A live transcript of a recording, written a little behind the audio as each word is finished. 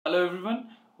everyone,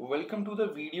 welcome to the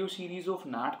video series of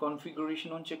NAT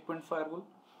configuration on Checkpoint Firewall.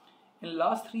 In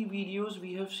last three videos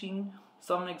we have seen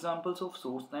some examples of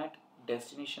source NAT,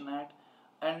 destination NAT,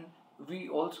 and we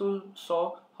also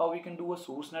saw how we can do a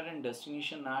source NAT and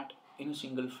destination NAT in a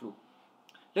single flow.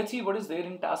 Let's see what is there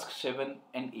in task 7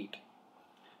 and 8.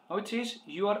 Now it says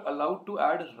you are allowed to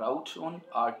add routes on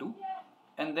R2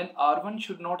 and then R1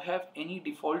 should not have any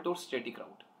default or static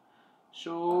route.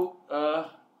 So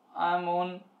I'm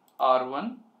on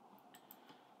R1.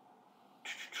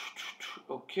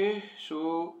 Okay,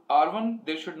 so R1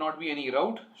 there should not be any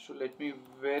route. So let me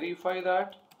verify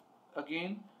that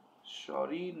again.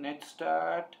 Sorry,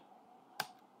 netstat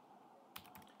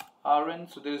RN,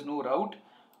 so there is no route,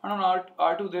 and on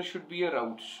R2 there should be a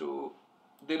route. So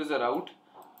there is a route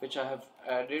which I have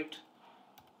added,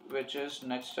 which is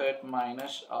netstat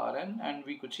minus RN, and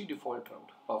we could see default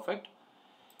route. Perfect.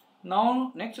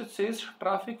 Now next it says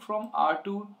traffic from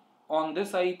R2 on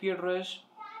this IP address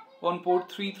on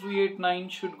port 3389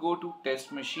 should go to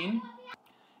test machine,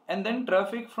 and then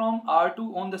traffic from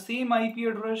R2 on the same IP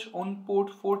address on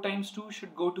port 4 times 2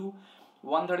 should go to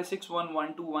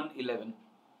 136.112.111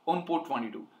 on port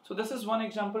 22. So this is one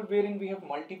example wherein we have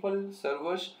multiple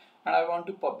servers and I want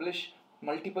to publish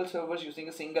multiple servers using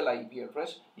a single IP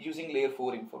address using layer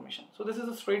 4 information. So this is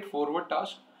a straightforward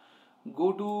task.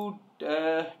 Go to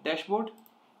dashboard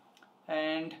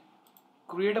and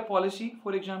create a policy,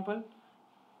 for example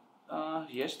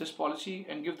yes, this policy,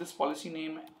 and give this policy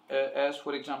name as,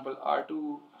 for example,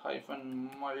 R2 hyphen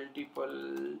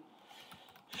multiple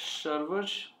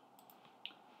servers.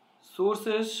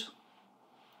 Sources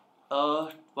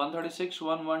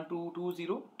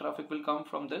 136.112.20, traffic will come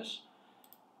from this.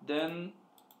 Then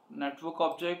network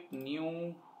object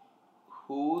new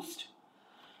host,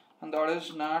 and that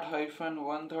is NAT hyphen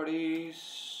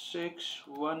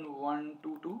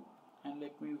 136.1.122, and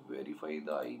let me verify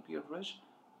the IP address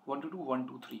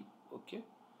 122.123. okay,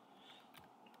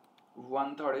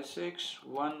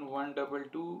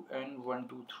 136.1.122 and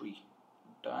 123.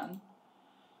 Done.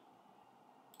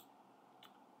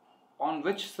 On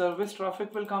which service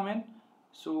traffic will come in?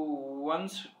 So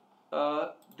once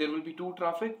there will be two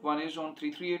traffic, one is on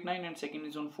 3389 and second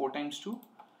is on 4 times 2.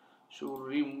 So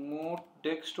remote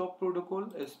desktop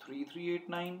protocol is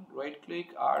 3389, right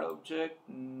click, add object,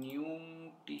 new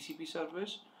TCP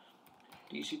service,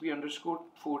 TCP underscore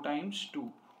 4 times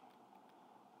 2,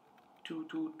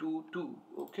 2222,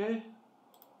 okay.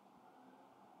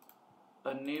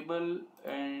 Enable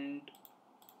and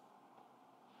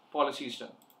policy is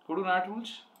done. Go to NAT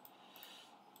rules.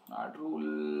 NAT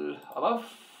rule above,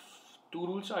 two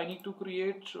rules I need to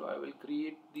create, so I will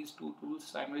create these two rules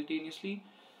simultaneously.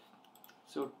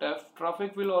 So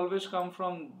traffic will always come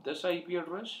from this IP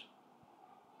address.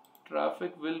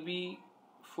 Traffic will be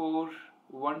for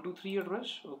 123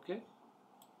 address, okay.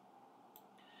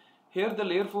 Here the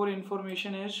layer 4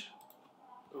 information is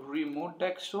remote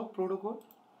desktop protocol.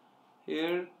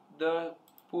 Here the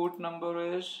port number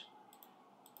is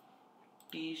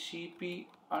TCP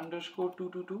underscore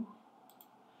 222.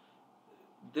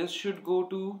 This should go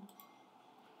to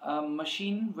a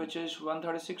machine which is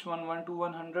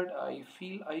 136.112.100. I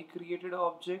feel I created an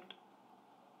object.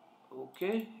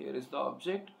 Okay, here is the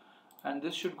object, and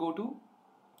this should go to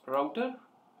router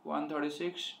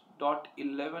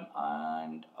 136.11,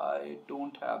 and I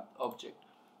don't have object.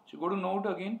 So go to node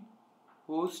again,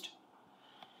 host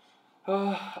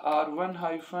R1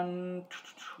 hyphen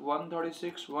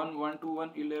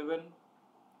 136.1.121.11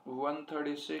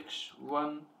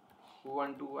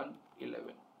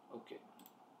 136.1.121.11. okay.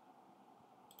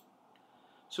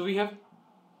 So we have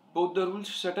both the rules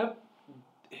set up.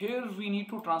 Here we need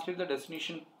to translate the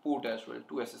destination port as well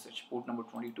to SSH, port number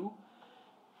 22.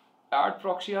 Add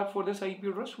proxy app for this IP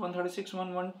address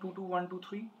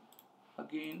 136.1.122.123.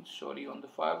 Again, sorry, on the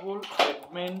firewall,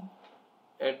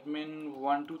 admin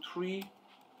 123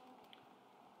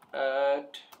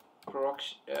 at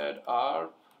proxy, add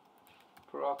ARP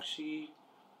proxy,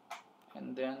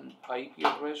 and then IP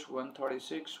address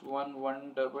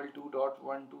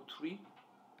 136.1.122.123,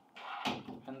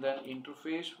 and then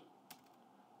interface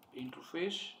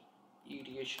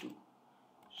EDH2.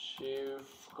 Save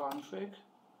config.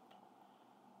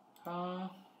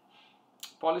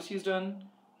 Policy is done,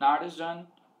 NAT is done,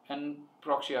 and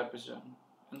proxy ARP is done.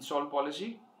 Install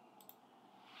policy,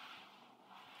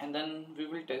 and then we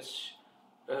will test.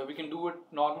 We can do a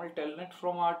normal telnet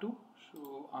from R2.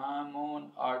 So I'm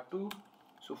on R2.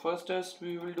 So first test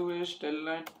we will do is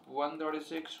telnet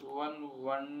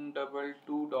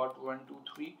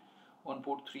 136.1.122.123 on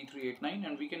port 3389,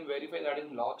 and we can verify that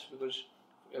in logs because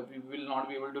we will not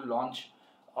be able to launch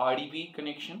RDP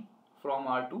connection from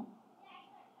R2.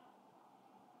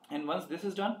 And once this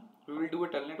is done, we will do a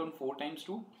telnet on 4 times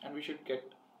 2 and we should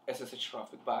get SSH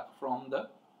traffic back from the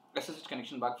SSH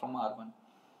connection back from R1.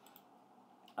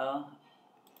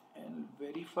 And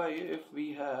verify if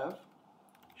we have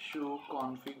show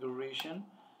configuration,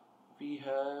 we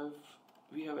have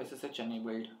SSH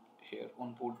enabled here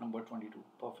on port number 22.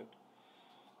 Perfect.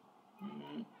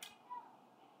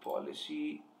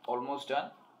 Policy almost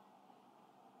done.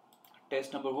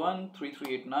 Test number 1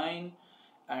 3389,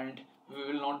 and we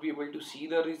will not be able to see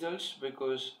the results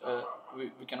because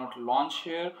we cannot launch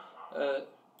here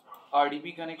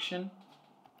RDP connection.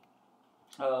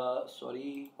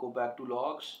 Sorry, go back to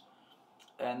logs,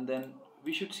 and then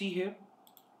we should see here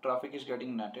traffic is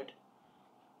getting netted.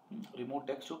 Remote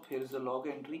desktop, here is the log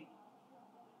entry.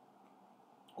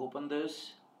 Open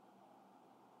this.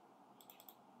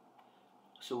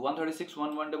 So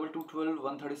 136.1.1.22.12,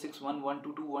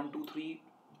 136.1.1.22.123,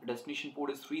 destination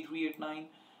port is 3389,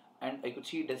 and I could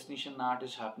see destination NAT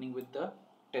is happening with the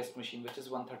test machine, which is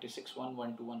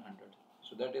 136.1.1.2.100.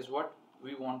 So that is what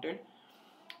we wanted.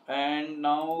 And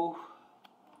now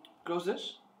close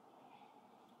this.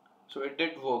 So it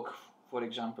did work. For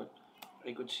example,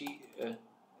 I could see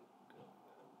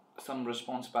some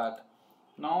response back.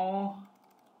 Now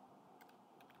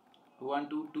 1,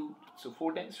 2, 2, so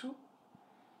 4 times 2,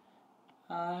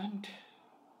 and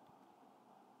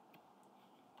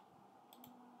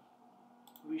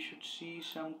we should see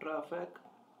some traffic.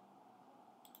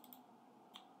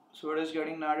 So it is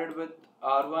getting added with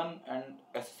R1 and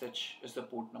SSH is the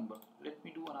port number. Let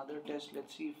me do another test.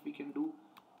 Let's see if we can do.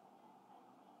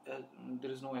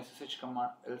 There is no SSH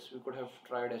command, else we could have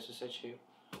tried SSH here.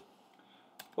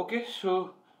 Okay,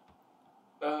 so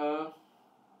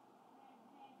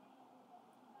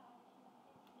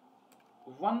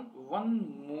one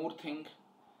more thing.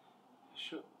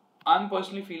 So I'm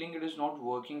personally feeling it is not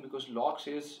working because log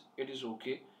says it is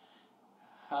okay.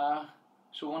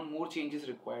 So one more change is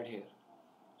required here.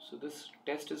 So this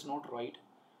test is not right.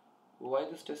 Why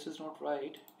this test is not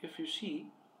right? If you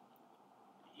see,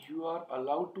 you are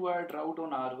allowed to add route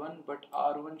on R1, but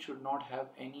R1 should not have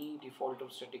any default or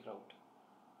static route.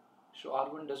 So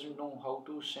R1 doesn't know how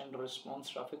to send response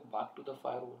traffic back to the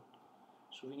firewall.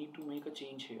 So we need to make a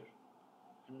change here.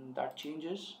 And that change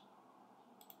is,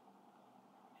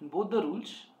 in both the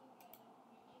rules,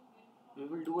 we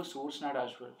will do a source NAT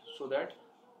as well, so that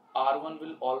R1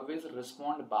 will always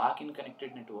respond back in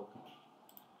connected network.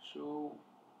 So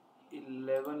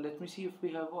 11, let me see if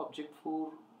we have object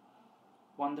for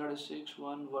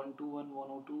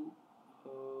 136.1.1.2.1.102.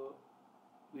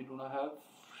 We do not have,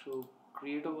 so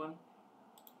create a one.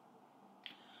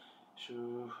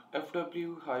 So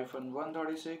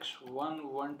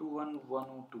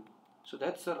fw-136.1.1.2.1.102. So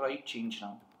that's the right change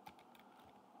now,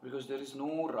 because there is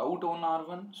no route on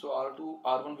R1, so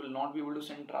R1 will not be able to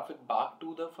send traffic back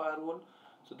to the firewall.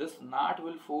 So this NAT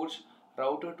will force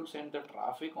router to send the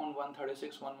traffic on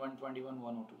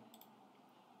 136.1.1.21.102.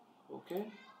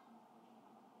 Okay,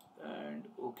 and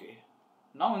okay.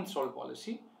 Now install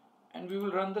policy, and we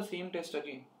will run the same test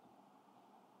again.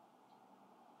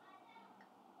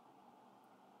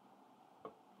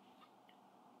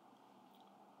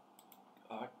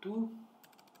 R2.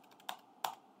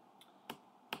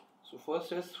 So first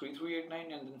test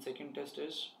 3389, and then second test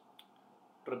is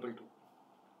 222.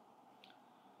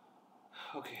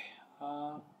 Okay.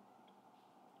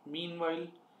 Meanwhile,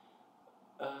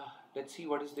 let's see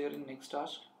what is there in next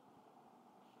task.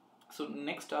 So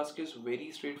next task is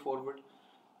very straightforward.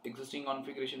 Existing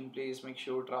configuration in place. Make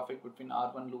sure traffic between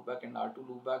R1 loopback and R2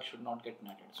 loopback should not get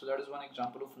netted. So that is one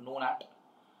example of no NAT.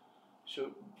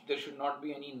 So there should not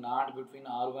be any NAT between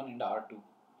R1 and R2.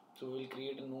 So we will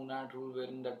create a no NAT rule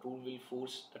wherein that rule will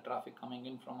force the traffic coming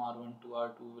in from R1 to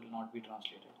R2 will not be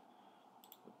translated.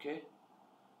 Okay.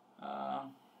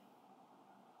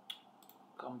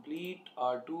 Complete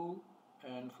R2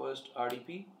 and first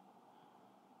RDP,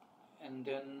 and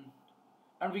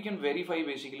we can verify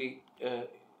basically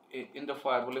in the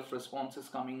firewall if response is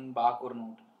coming back or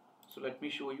not. So let me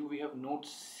show you. We have not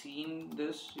seen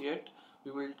this yet.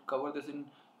 We will cover this in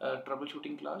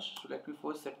troubleshooting class. So let me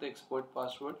first set the expert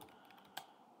password.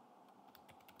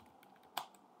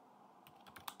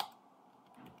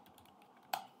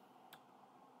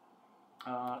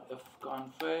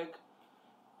 Fconfig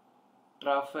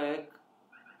traffic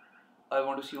I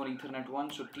want to see on Ethernet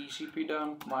 1. So TCP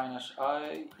dump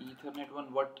 -I Ethernet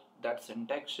 1. What that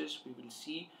syntax is, we will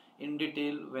see in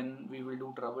detail when we will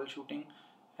do troubleshooting.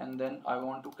 And then I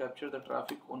want to capture the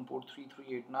traffic on port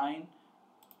 3389.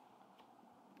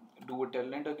 Do a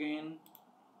telnet again,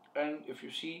 and if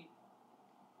you see,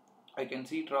 I can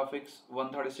see traffics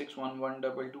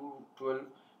 136.1.1.2.12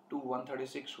 to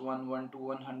 136.112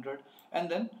 100, and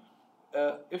then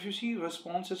if you see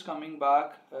response is coming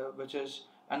back, which is,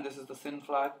 and this is the SYN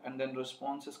flag, and then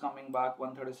response is coming back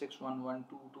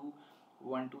 136.1122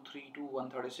 1232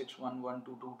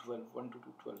 136.1122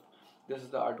 12212. This is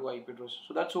the R2 IP address,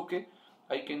 so that's okay.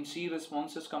 I can see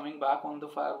responses coming back on the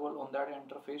firewall on that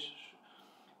interface.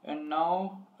 And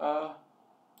now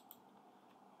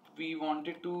we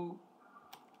wanted to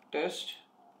test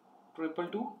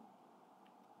 222,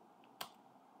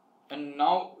 and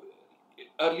now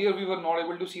earlier we were not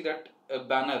able to see that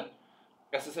banner,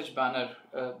 SSH banner,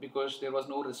 because there was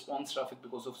no response traffic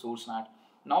because of source NAT.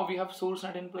 Now we have source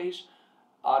NAT in place,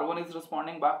 R1 is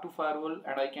responding back to firewall,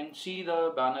 and I can see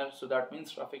the banner, so that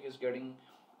means traffic is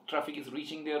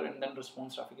reaching there, and then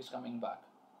response traffic is coming back.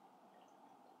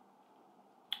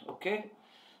 Okay,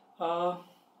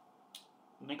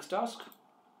 next task.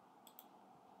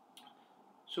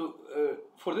 So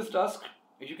for this task,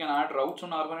 you can add routes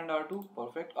on R1 and R2.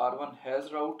 Perfect. R1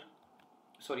 has route,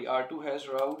 sorry, R2 has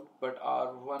route, but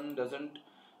R1 doesn't.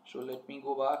 So let me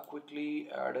go back quickly,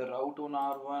 add a route on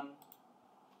R1.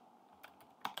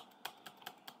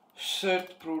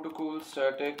 Set protocol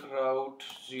static route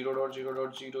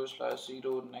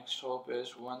 0.0.0/0. Next hop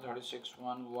is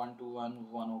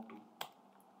 136.1.121.102.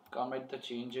 Commit the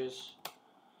changes.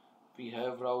 We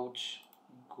have routes.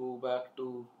 Go back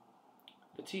to,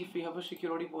 let's see if we have a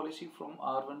security policy from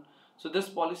R1. So this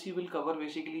policy will cover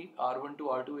basically R1 to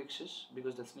R2 access,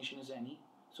 because destination is any.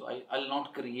 So I'll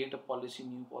not create a policy,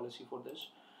 new policy for this.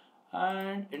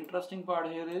 And interesting part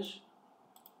here is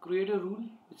create a rule.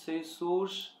 It says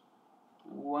source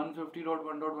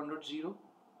 150.1.1.0,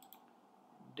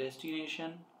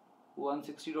 destination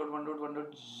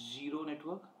 160.1.1.0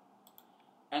 network,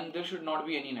 and there should not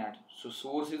be any NAT. So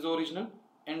source is original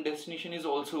and destination is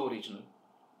also original.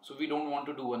 So we don't want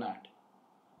to do a NAT.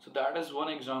 So that is one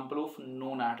example of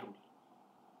no NAT rule.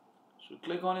 So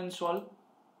click on install.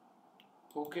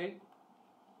 Okay.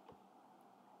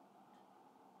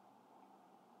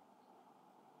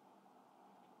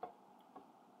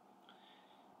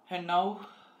 And now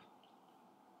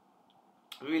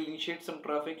we will initiate some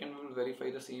traffic and we will verify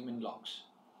the same in logs.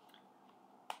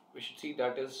 We should see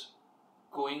that is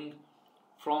going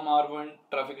from R1,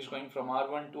 traffic is going from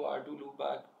R1 to R2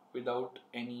 loopback without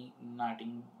any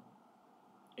NATing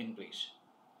in place.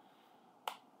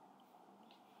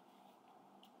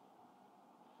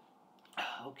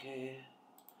 Okay,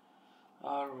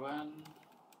 R1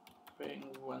 ping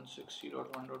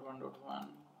 160.1.1.1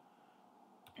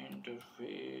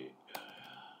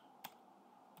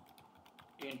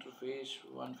 interface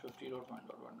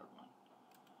 150.1.1.1.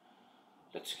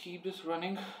 Let's keep this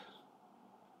running.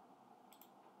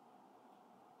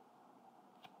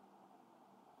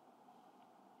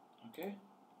 Okay,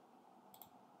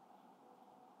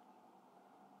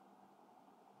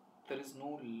 there is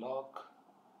no log,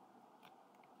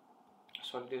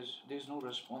 sorry, there's no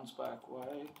response back.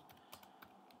 Why?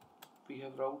 We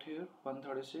have route here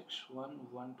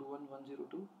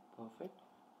 136.1.121.102. perfect.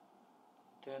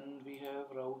 Then we have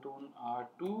route on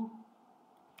R2.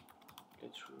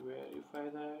 Let's verify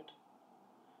that.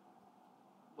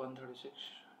 136.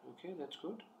 Okay, that's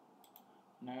good.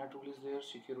 NAT rule is there,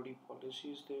 security policy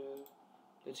is there.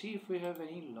 Let's see if we have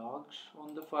any logs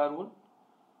on the firewall.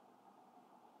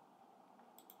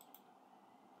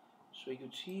 So you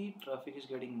could see traffic is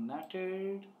getting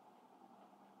NATed.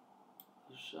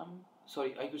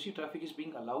 I could see traffic is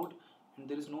being allowed and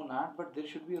there is no NAT, but there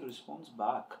should be a response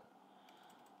back.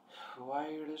 Why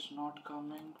it is not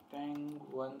coming? Ping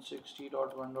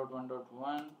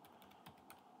 160.1.1.1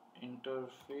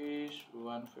 interface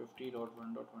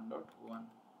 150.1.1.1.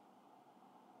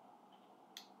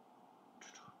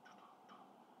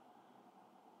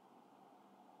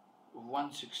 One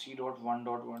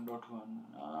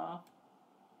 160.1.1.1.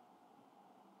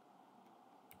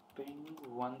 Ping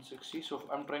 160. So if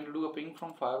I'm trying to do a ping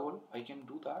from firewall, I can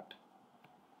do that.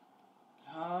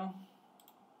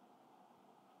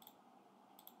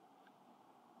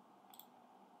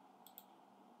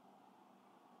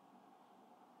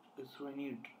 Is there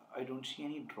any? I don't see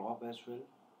any drop as well.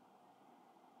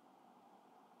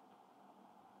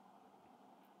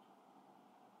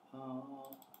 Uh,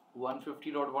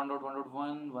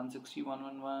 150.1.1.1,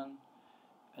 160.1.1,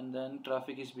 and then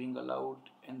traffic is being allowed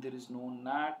and there is no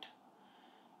NAT.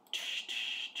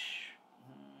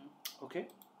 Okay.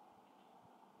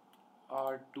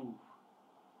 R2.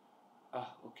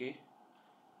 Okay.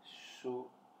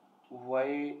 So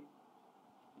why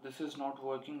this is not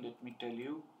working? Let me tell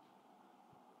you.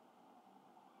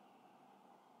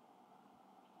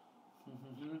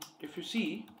 If you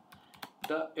see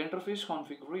the interface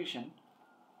configuration,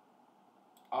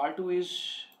 R2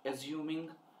 is assuming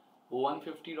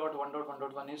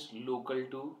 150.1.1.1 is local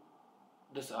to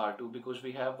this R2 because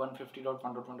we have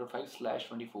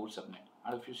 150.1.1.5/24 subnet.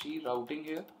 And if you see routing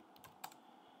here,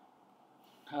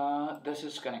 this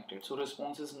is connected, so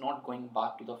response is not going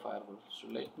back to the firewall. So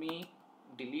let me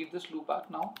delete this loopback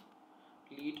now.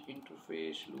 Delete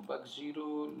interface loopback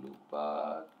 0,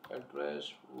 loopback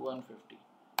address 150.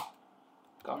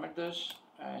 Commit this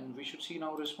and we should see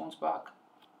now response back.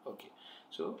 Okay,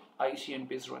 so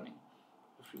ICMP is running.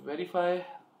 If you verify,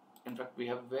 in fact we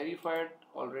have verified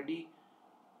already.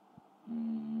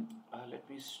 Let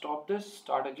me stop this,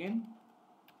 start again.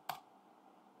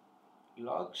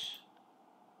 Logs,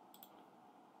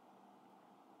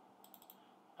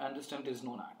 and this time there is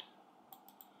no NAT.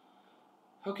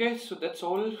 Okay, so that's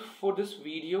all for this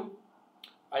video.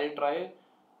 I'll try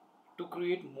to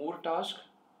create more tasks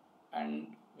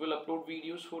and will upload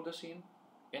videos for the same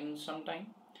in some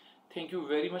time. Thank you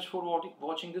very much for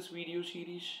watching this video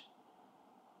series.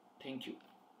 Thank you.